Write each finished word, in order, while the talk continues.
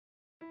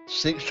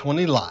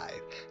620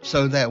 Live,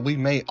 so that we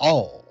may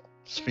all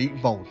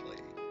speak boldly.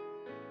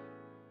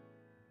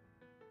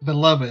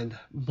 Beloved,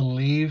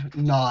 believe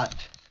not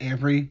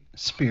every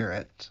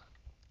spirit,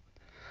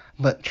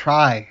 but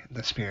try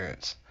the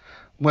spirits,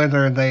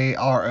 whether they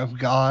are of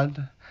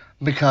God,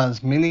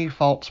 because many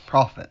false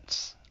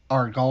prophets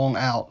are gone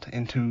out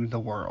into the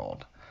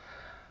world.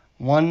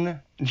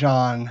 1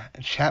 John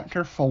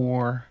chapter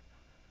 4,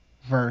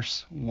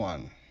 verse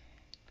 1.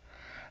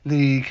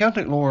 The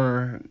Celtic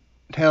lore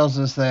tells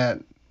us that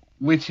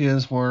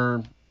witches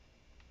were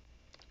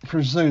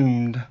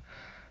presumed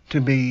to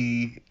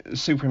be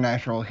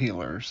supernatural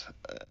healers.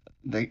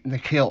 The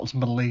Celts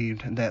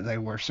believed that they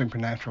were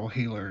supernatural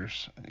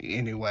healers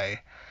anyway.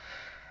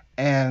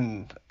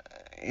 And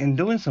in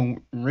doing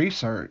some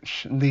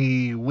research,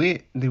 the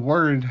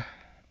word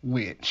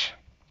witch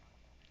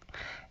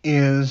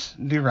is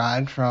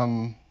derived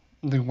from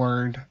the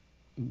word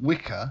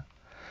Wicca,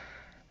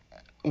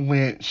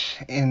 which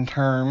in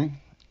turn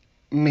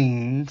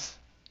means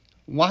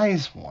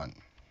wise one.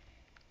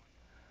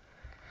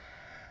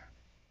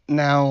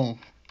 Now,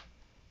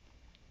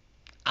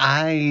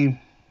 I'm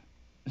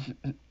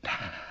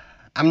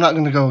not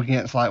going to go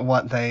against like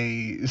what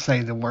they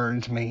say the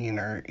words mean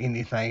or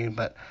anything,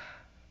 but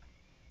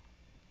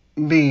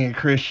being a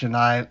Christian,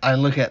 I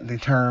look at the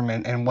term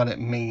and what it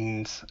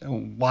means,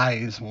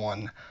 wise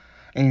one.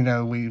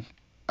 And we've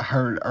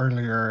heard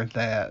earlier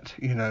that,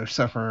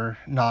 suffer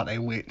not a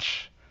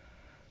witch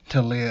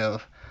to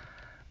live.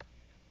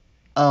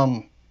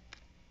 I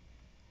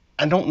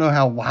don't know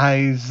how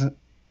wise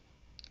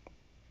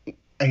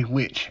a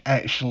witch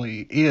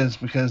actually is,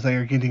 because they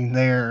are getting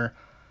their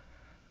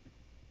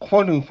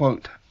quote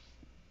unquote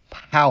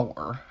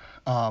power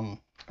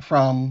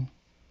from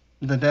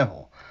the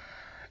devil.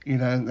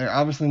 They're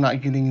obviously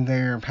not getting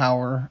their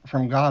power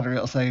from God, or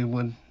else they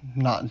would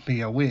not be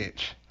a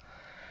witch.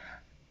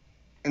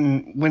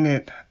 And when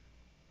it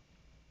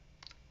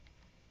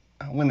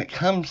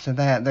comes to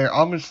that, they're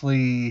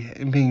obviously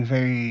being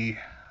very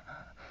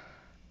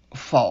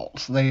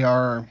false. They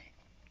are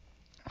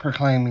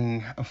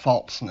proclaiming a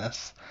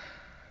falseness,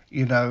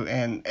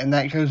 and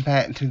that goes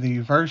back to the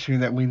virtue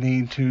that we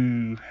need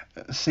to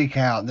seek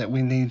out, that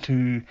we need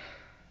to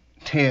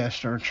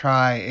test or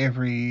try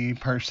every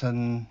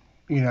person,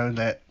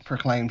 that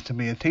proclaims to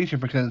be a teacher,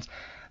 because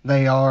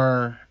they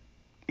are,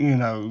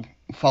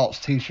 false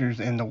teachers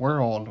in the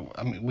world.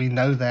 I mean, we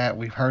know that.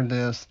 We've heard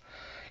this,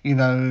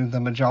 the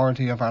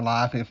majority of our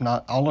life, if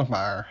not all of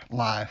our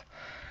life.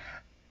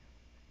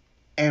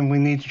 And we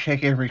need to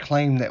check every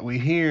claim that we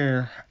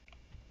hear,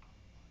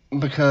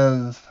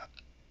 because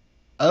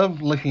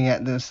of looking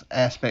at this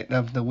aspect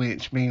of the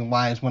witch being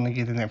wise when they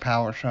getting their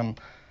powers from,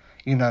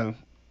 the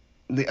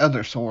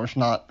other source,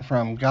 not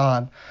from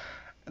God.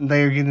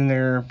 They are getting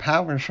their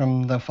powers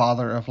from the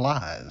father of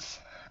lies.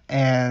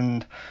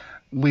 And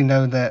we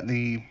know that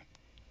the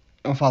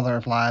father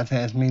of lies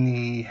has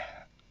many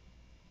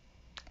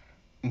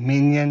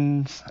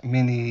minions,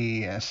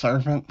 many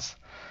servants,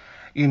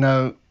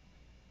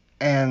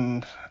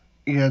 and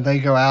they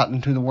go out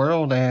into the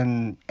world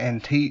and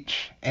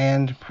teach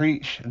and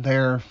preach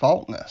their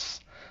falseness,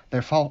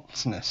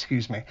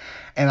 excuse me.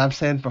 And I've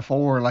said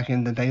before, like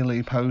in the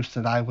daily post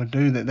that I would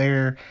do,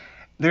 that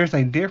there's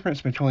a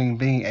difference between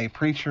being a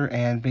preacher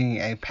and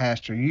being a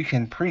pastor. You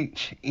can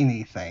preach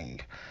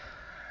anything,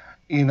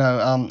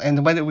 and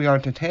the way that we are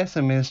to test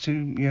them is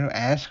to,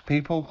 ask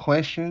people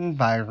questions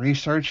by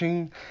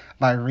researching,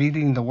 by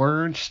reading the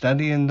Word,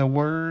 studying the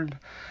Word,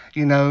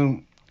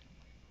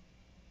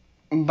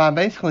 by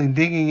basically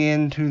digging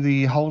into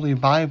the Holy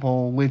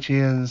Bible, which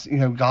is,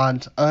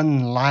 God's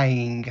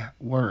unlying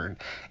Word.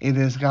 It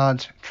is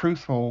God's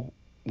truthful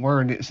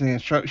Word. It's the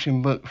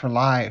instruction book for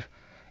life,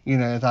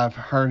 as I've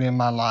heard in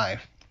my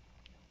life.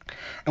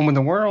 And with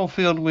the world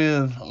filled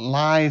with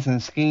lies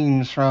and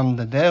schemes from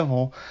the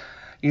devil,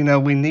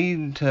 we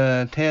need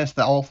to test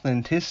the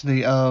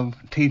authenticity of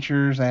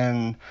teachers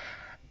and,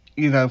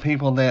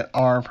 people that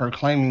are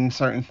proclaiming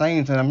certain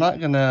things. And I'm not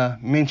going to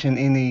mention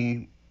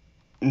any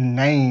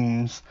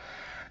names,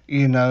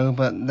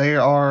 but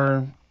there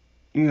are,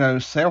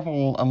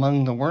 several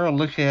among the world.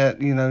 Look at,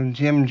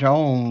 Jim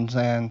Jones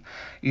and,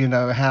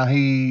 how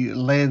he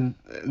led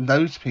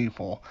those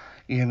people,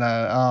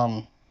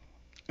 look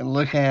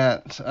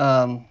at,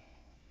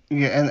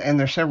 yeah, and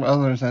there's several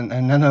others, and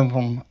none of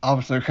them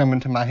obviously are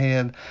coming to my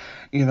head,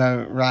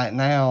 right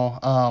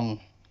now.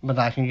 But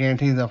I can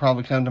guarantee they'll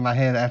probably come to my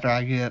head after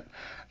I get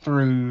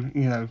through,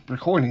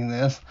 recording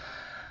this.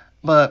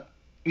 But,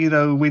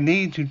 we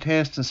need to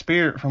test the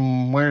spirit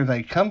from where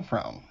they come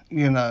from,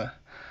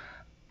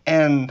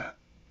 And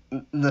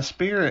the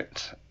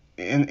spirit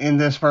in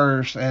this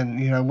verse,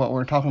 and, what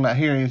we're talking about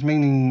here, is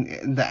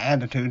meaning the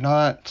attitude,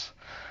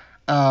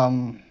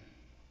 um,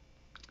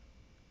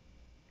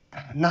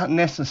 not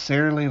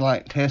necessarily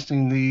like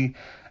testing the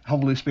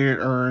Holy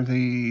Spirit or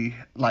the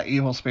like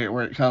evil spirit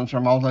where it comes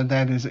from, although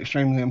that is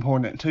extremely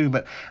important too,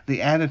 but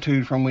the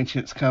attitude from which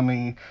it's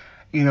coming,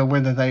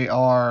 whether they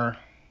are,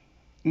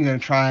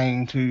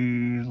 trying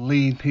to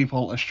lead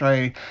people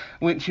astray,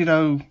 which,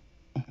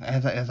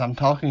 as I'm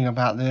talking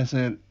about this,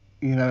 it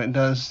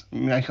does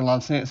make a lot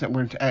of sense that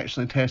we're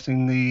actually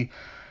testing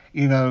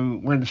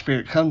where the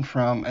Spirit comes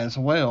from as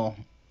well.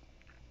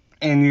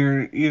 And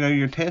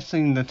you're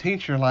testing the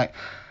teacher, like,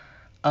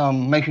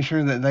 making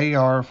sure that they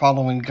are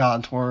following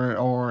God's word,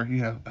 or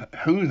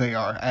who they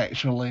are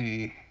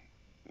actually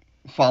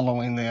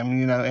following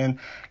them, and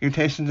you're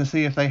testing to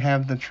see if they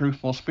have the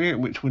truthful spirit,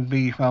 which would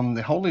be from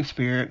the Holy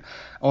Spirit,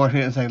 or if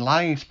it's a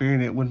lying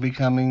spirit, it would be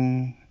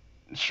coming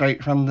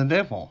straight from the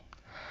devil.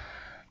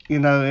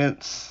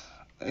 It's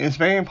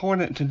very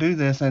important to do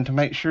this and to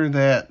make sure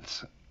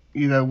that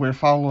we're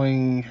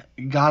following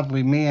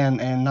godly men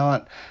and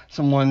not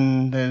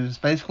someone that is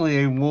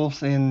basically a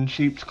wolf in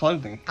sheep's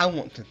clothing. I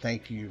want to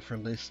thank you for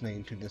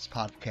listening to this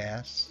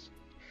podcast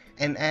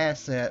and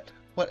ask that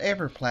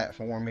whatever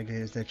platform it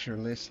is that you're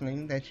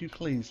listening, that you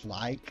please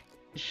like,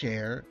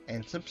 share,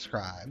 and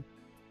subscribe.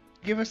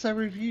 Give us a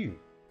review.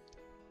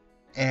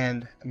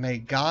 And may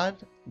God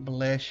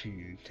bless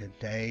you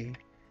today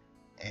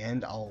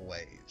and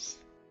always.